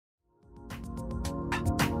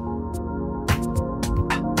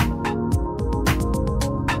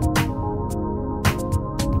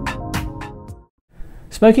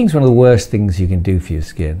Smoking is one of the worst things you can do for your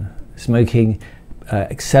skin. Smoking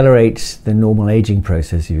accelerates the normal aging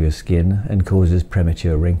process of your skin and causes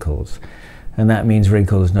premature wrinkles. And that means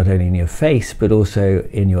wrinkles not only in your face, but also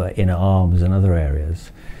in your inner arms and other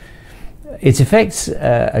areas. Its effects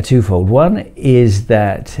are twofold. One is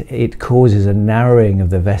that it causes a narrowing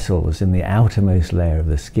of the vessels in the outermost layer of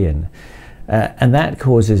the skin. And that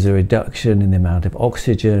causes a reduction in the amount of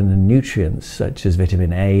oxygen and nutrients, such as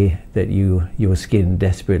vitamin A, that your skin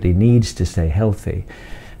desperately needs to stay healthy.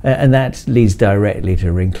 And that leads directly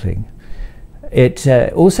to wrinkling. It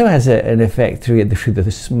also has an effect through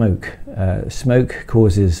the smoke. Smoke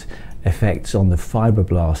causes effects on the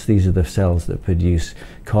fibroblasts. These are the cells that produce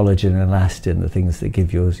collagen and elastin, the things that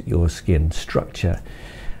give your skin structure.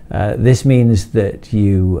 This means that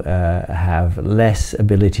you have less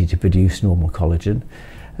ability to produce normal collagen.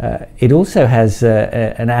 It also has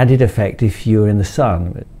an added effect if you're in the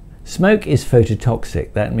sun. Smoke is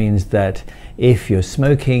phototoxic. That means that if you're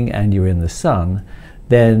smoking and you're in the sun,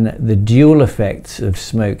 then the dual effects of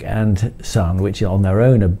smoke and sun, which on their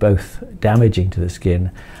own are both damaging to the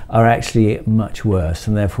skin, are actually much worse,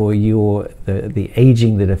 and therefore the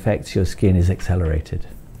aging that affects your skin is accelerated.